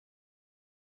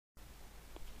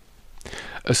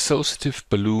Associative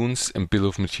balloons and bill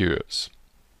of materials.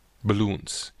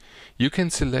 Balloons. You can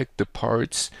select the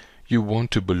parts you want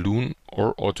to balloon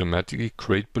or automatically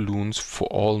create balloons for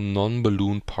all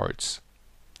non-balloon parts.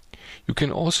 You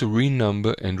can also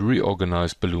renumber and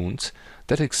reorganize balloons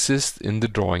that exist in the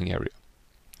drawing area.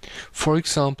 For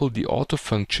example, the auto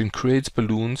function creates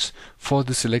balloons for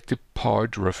the selected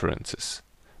part references.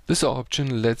 This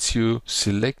option lets you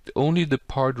select only the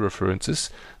part references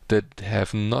that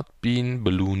have not been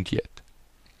ballooned yet.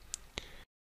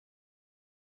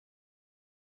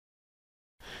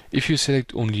 If you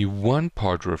select only one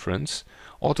part reference,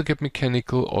 AutoCAD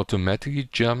Mechanical automatically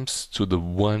jumps to the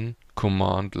one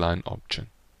command line option.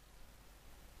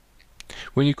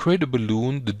 When you create a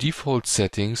balloon, the default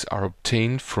settings are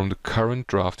obtained from the current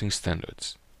drafting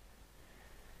standards.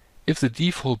 If the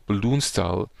default balloon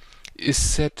style is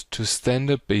set to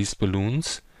standard-based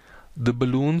balloons, the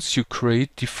balloons you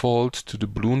create default to the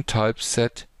balloon type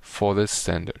set for that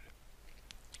standard.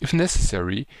 If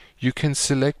necessary, you can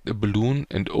select a balloon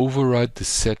and override the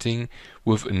setting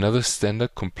with another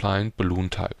standard compliant balloon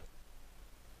type.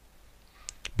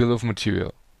 Bill of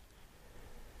material.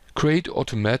 Create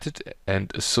automated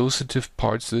and associative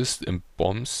parts lists and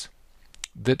BOMs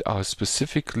that are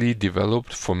specifically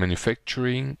developed for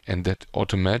manufacturing and that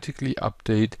automatically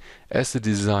update as the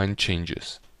design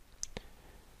changes.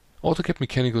 AutoCAD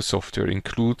Mechanical software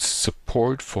includes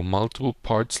support for multiple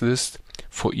parts lists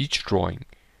for each drawing,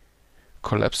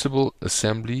 collapsible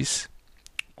assemblies,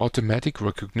 automatic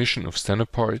recognition of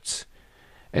standard parts,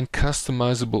 and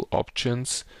customizable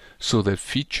options so that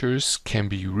features can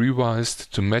be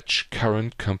revised to match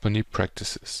current company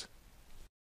practices.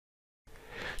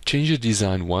 Change the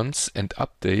design once and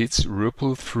updates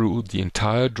ripple through the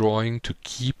entire drawing to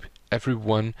keep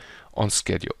everyone on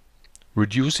schedule,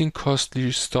 reducing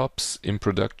costly stops in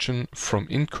production from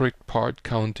incorrect part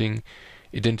counting,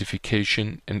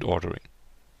 identification, and ordering.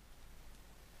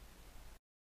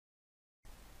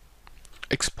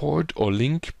 Export or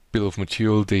link bill of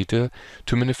material data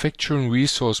to manufacturing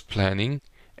resource planning,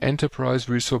 enterprise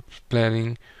resource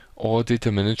planning, or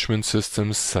data management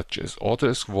systems such as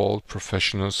AutoCAD Vault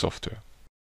Professional software.